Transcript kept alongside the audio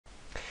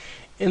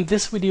In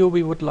this video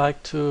we would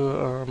like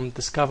to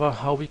discover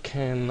how we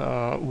can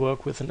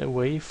work with an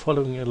array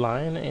following a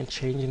line and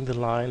changing the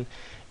line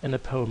in a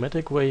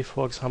parametric way.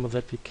 For example,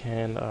 that we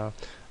can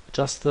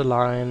adjust the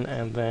line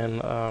and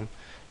then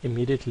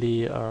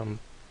immediately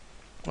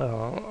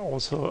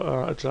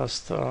also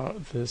adjust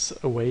this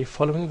array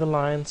following the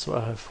line, so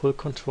I have full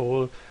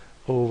control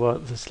over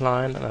this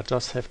line and I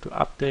just have to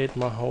update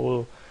my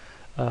whole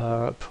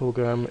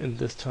program in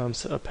this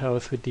terms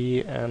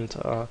para3D,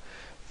 and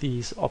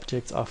these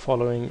objects are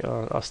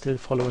still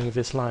following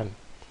this line.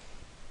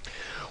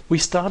 We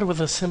start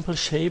with a simple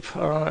shape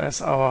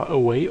as our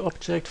array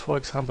object, for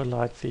example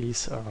like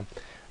these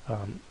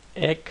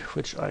egg,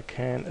 which I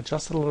can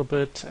adjust a little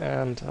bit,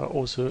 and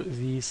also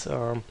these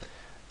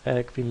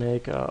egg we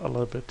make a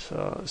little bit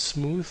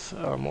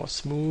more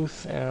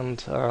smooth,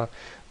 and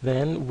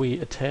then we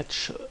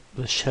attach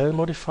the shell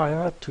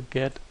modifier to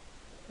get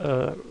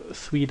a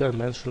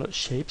three-dimensional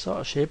shape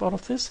out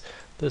of this.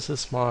 This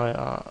is my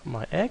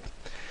my egg.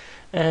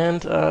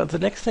 And the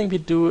next thing we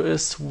do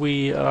is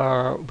we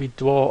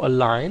draw a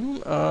line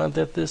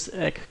that this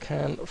egg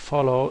can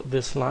follow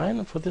this line.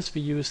 And for this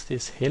we use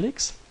this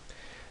helix,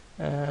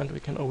 and we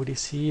can already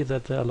see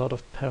that there are a lot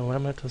of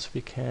parameters we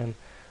can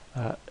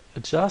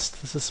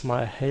adjust. This is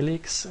my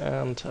helix,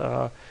 and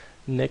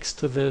next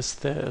to this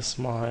there is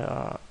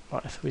my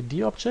my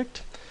 3D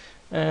object,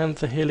 and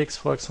the helix,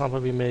 for example,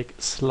 we make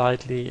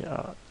slightly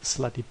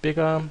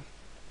bigger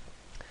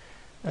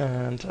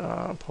and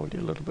probably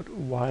a little bit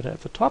wider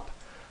at the top.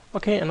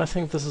 Okay, and I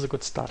think this is a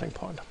good starting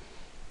point.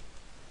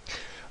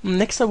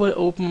 Next I will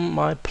open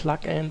my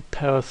plugin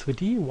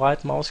para3D,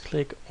 right mouse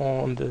click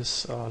on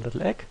this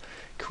little egg,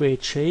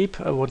 create shape.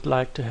 I would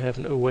like to have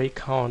an array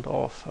count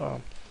of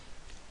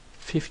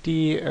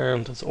 50,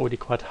 and it's already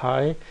quite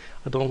high.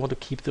 I don't want to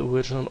keep the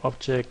original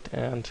object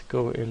and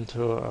go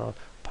into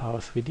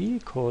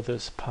para3D, call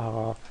this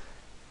para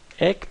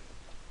egg,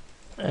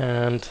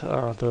 and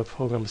the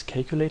program is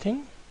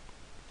calculating.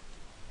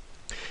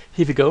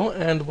 Here we go,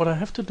 and what I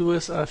have to do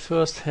is I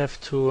first have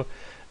to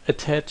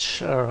attach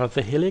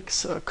the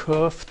helix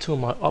curve to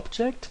my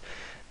object,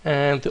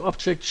 and the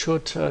object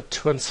should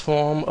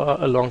transform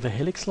along the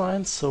helix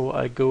line. So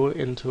I go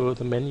into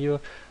the menu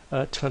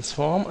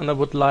transform, and I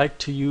would like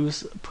to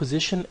use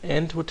position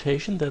and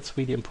rotation. That's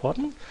really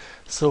important.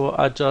 So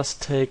I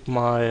just take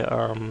my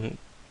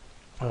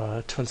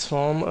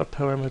transform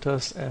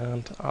parameters,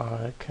 and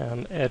I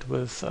can add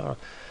with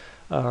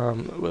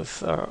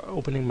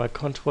opening my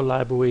control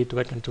library,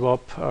 drag and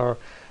drop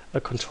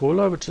a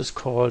controller which is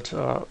called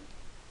a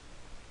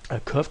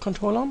curve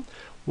controller.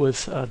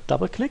 With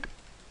double click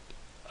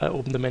I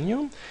open the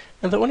menu,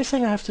 and the only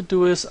thing I have to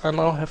do is I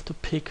now have to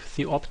pick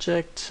the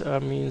object,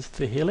 means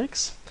the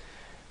helix,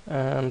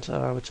 and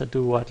which I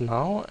do right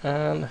now,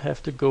 and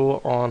have to go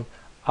on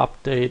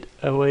update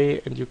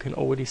array, and you can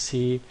already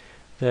see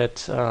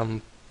that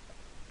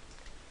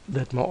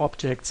that my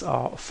objects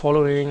are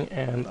following,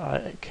 and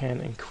I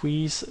can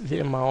increase the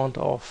amount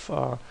of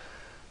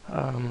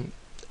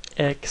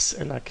X,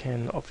 and I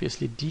can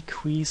obviously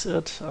decrease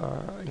it,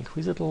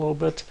 increase it a little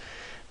bit.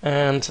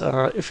 And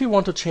if we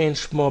want to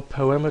change more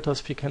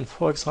parameters, we can,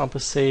 for example,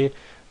 say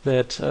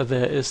that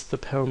there is the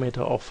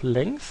parameter of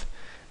length,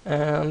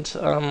 and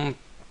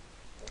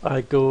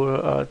I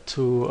go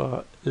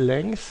to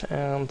length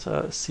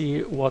and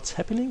see what's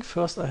happening.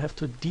 First I have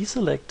to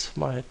deselect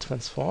my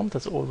transform,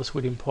 that's always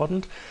really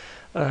important,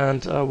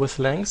 and with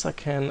length I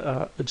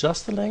can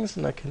adjust the length,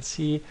 and I can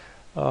see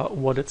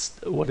what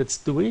it's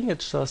doing.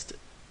 It's just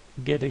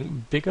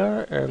getting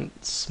bigger and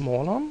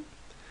smaller.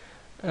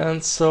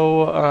 And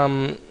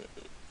so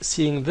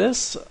seeing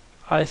this,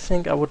 I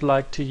think I would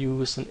like to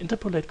use an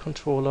interpolate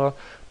controller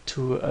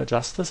to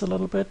adjust this a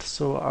little bit.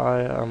 So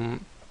I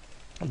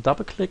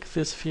double click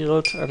this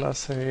field and I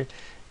say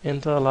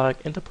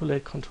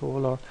interpolate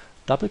controller,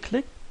 double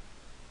click,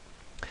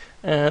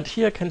 and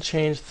here I can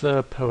change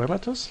the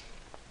parameters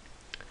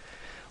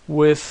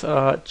with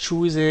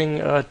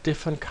choosing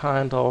different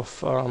kind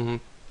of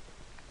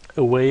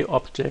array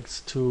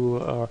objects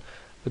to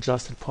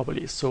adjust it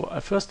properly. So I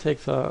first take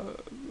the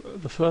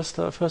first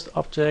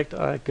object.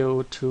 I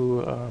go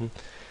to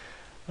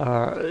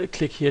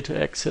click here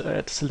to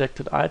add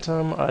selected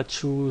item. I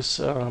choose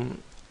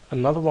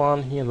another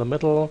one here in the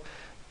middle,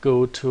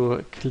 go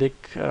to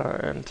click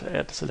and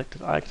add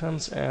selected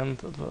items, and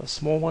the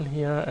small one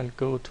here, and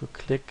go to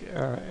click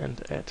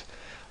and add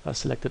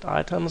selected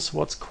items.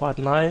 What's quite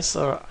nice,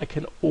 I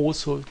can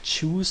also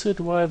choose it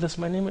via this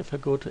menu. If I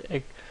go to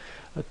egg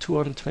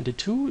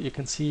 222, you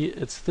can see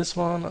it's this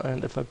one,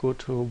 and if I go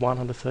to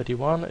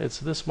 131, it's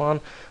this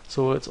one.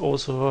 So it's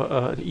also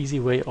an easy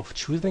way of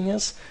choosing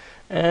this.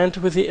 And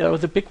with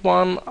the big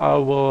one, I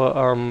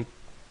will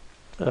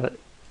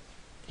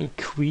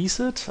increase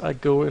it. I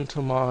go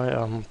into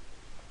my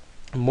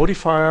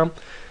modifier,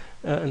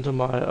 into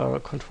my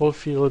control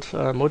field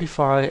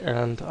modify,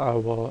 and I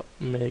will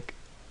make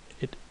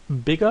it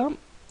bigger,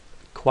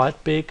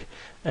 quite big,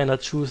 and I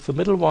choose the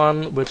middle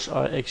one, which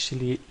I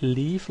actually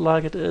leave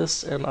like it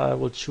is, and I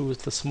will choose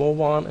the small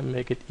one and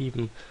make it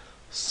even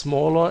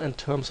smaller in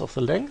terms of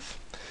the length.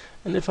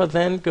 And if I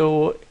then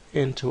go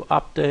into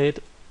update,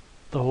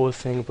 the whole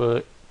thing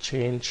will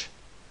change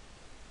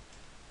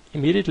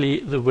immediately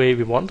the way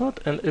we want it.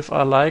 And if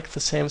I like the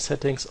same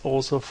settings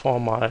also for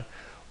my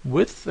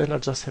width, then I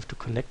just have to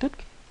connect it.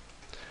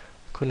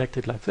 Connect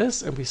it like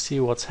this, and we see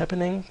what's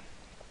happening.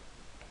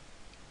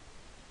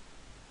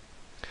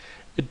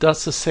 It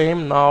does the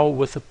same now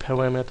with the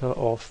parameter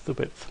of the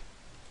width.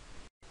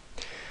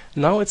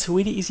 Now it's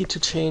really easy to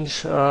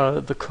change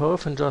the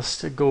curve and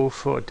just go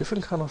for a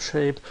different kind of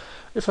shape.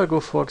 If I go,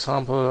 for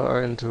example,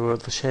 into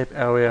the shape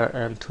area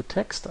and to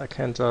text, I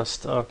can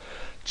just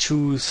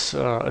choose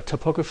a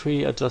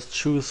typography. I just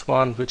choose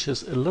one which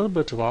is a little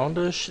bit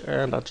roundish,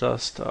 and I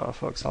just,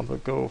 for example,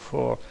 go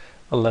for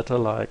a letter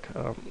like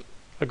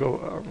I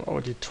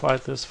already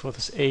tried this for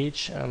this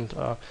H, and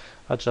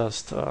I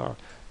just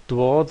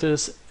draw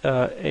this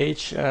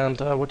H, and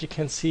what you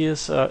can see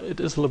is it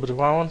is a little bit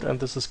round, and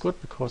this is good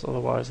because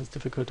otherwise it's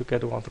difficult to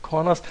get around the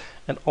corners,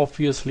 and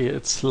obviously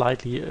it's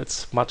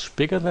much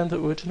bigger than the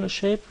original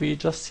shape. We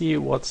just see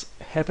what's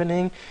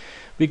happening.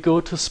 We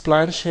go to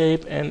spline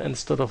shape, and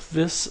instead of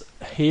this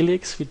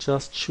helix we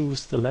just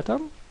choose the letter,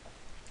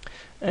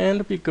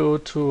 and we go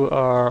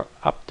to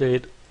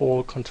update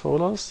all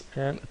controllers,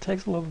 and it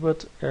takes a little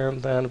bit,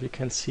 and then we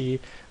can see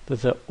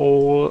that they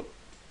all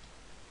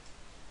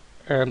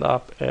end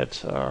up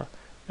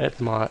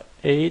at my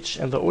H,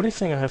 and the only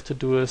thing I have to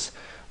do is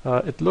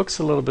it looks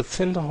a little bit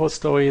thin, the whole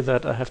story,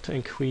 that I have to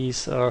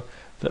increase the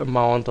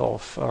amount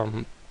of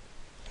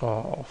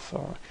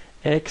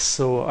X.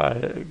 So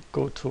I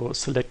go to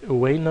select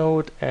array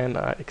node and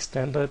I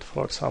extend it,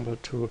 for example,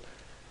 to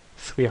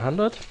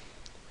 300,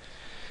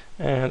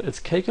 and it's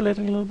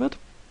calculating a little bit,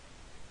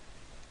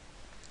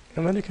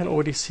 and then you can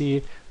already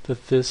see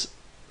that this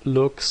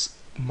looks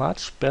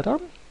much better.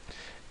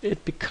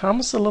 It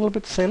becomes a little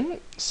bit thin,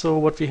 so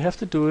what we have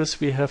to do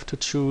is we have to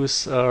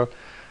choose the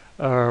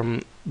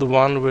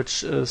one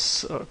which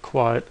is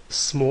quite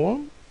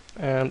small,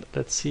 and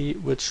let's see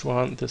which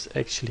one this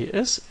actually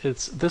is.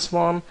 It's this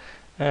one,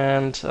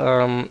 and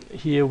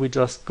here we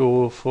just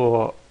go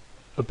for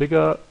a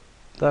bigger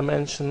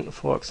dimension,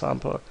 for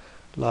example,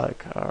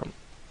 like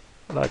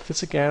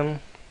this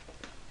again,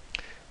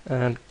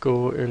 and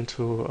go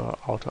into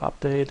auto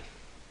update.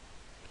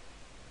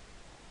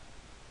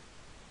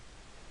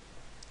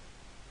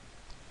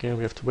 Again,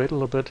 we have to wait a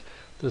little bit.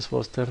 This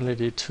was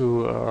definitely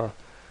too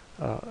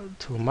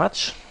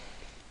much.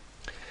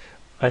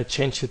 I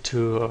changed it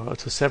to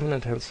 7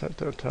 in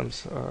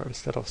terms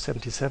instead of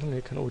 77.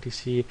 You can already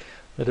see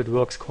that it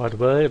works quite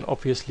well, and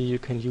obviously you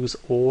can use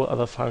all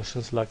other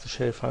functions like the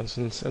shape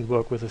functions and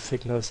work with the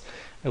thickness,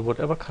 and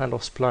whatever kind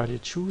of spline you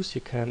choose,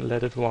 you can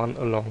let it run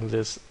along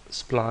this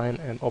spline,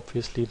 and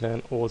obviously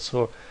then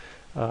also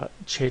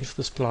change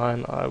the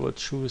spline. I will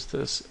choose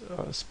this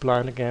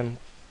spline again.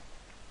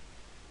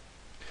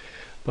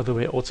 By the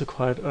way, also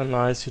quite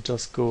nice, you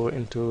just go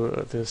into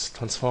this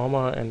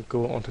transformer and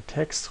go onto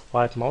text,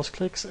 right mouse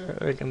clicks,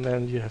 and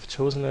then you have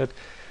chosen it,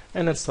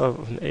 and instead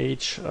of an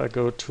H, I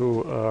go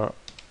to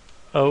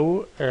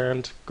O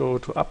and go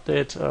to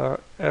update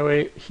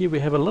array. Here we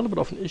have a little bit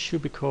of an issue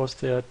because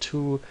there are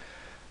two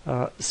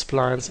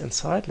splines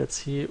inside. Let's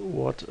see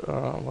what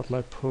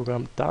my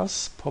program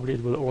does. Probably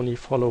it will only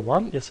follow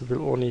one. Yes, it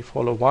will only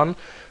follow one.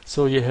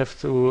 So you have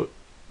to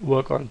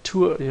work on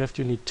two.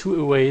 You need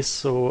two arrays.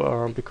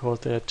 So because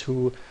there are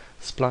two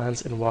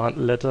splines in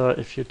one letter,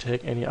 if you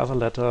take any other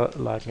letter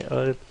like an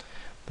L,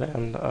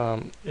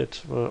 then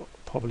it will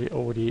probably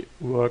already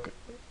work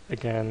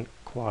again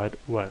quite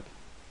well.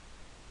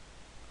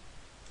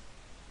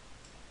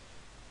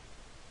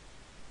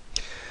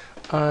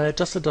 I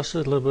just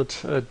adjusted a little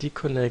bit,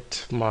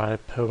 deconnect my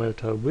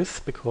parameter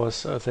width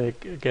because they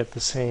get the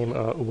same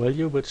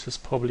value, which is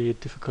probably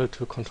difficult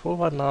to control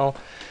right now.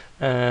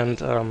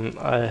 And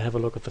I have a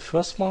look at the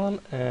first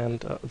one and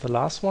the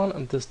last one,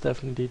 and this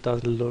definitely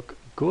doesn't look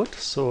good.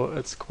 So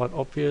it's quite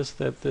obvious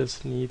that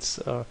this needs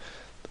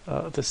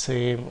the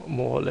same,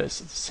 more or less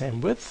the same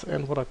width.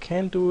 And what I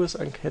can do is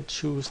I can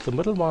choose the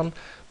middle one.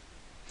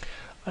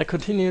 I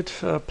continued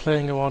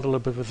playing around a little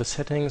bit with the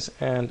settings,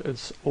 and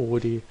it's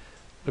already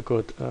a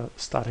good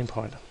starting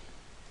point.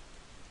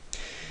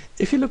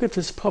 If you look at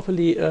this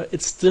properly,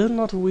 it's still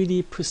not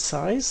really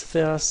precise.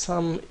 There are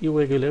some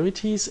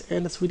irregularities,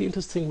 and it's really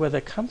interesting where they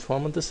come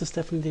from. And this is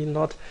definitely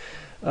not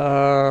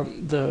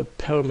the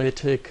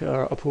parametric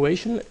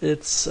operation.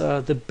 It's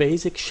the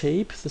basic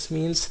shape. This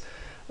means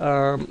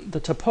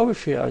the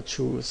typography I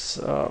choose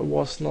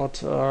is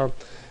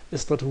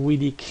not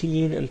really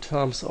clean in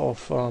terms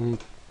of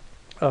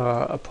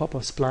a proper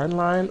spline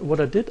line. What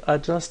I did, I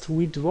just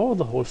redraw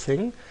the whole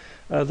thing.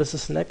 This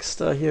is next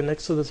here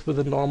next to this with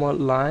a normal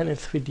line in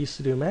 3D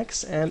Studio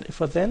Max, and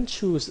if I then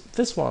choose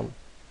this one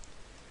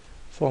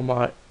for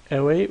my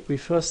array, we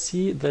first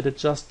see that it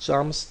just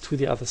jumps to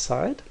the other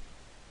side,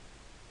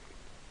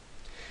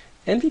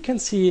 and we can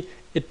see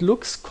it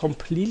looks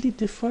completely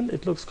different.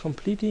 It looks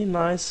completely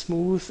nice,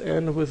 smooth,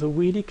 and with a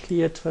really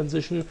clear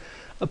transition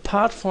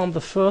apart from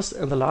the first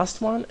and the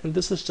last one, and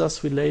this is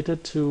just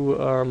related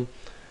to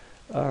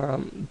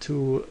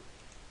to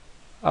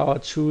our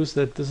choose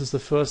that this is the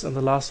first and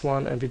the last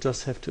one, and we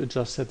just have to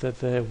adjust it that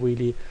they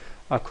really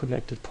are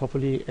connected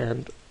properly,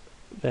 and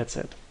that's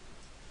it.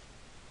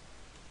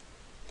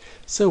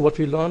 So what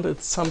we learned,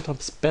 it's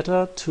sometimes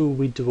better to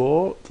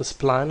redraw the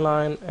spline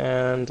line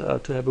and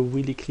to have a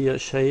really clear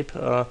shape,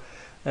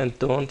 and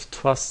don't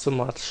trust so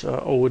much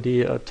over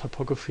the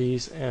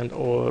topographies and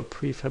or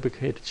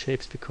prefabricated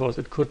shapes, because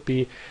it could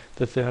be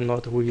that they are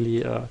not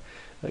really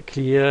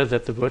clear,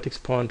 that the vertex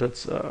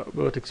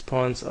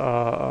points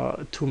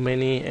are too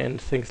many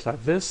and things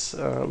like this.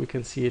 We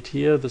can see it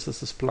here. This is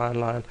the spline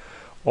line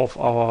of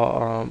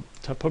our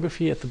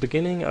topography at the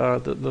beginning,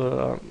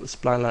 the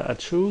spline line I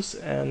choose,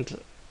 and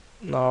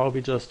now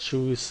we just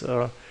choose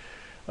the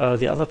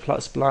other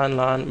spline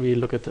line. We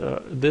look at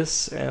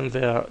this, and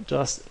there are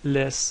just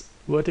less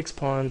vertex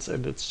points,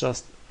 and it's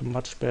just a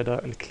much better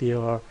and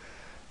clearer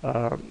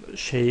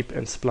shape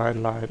and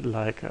spline line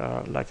like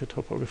the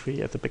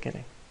topography at the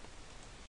beginning.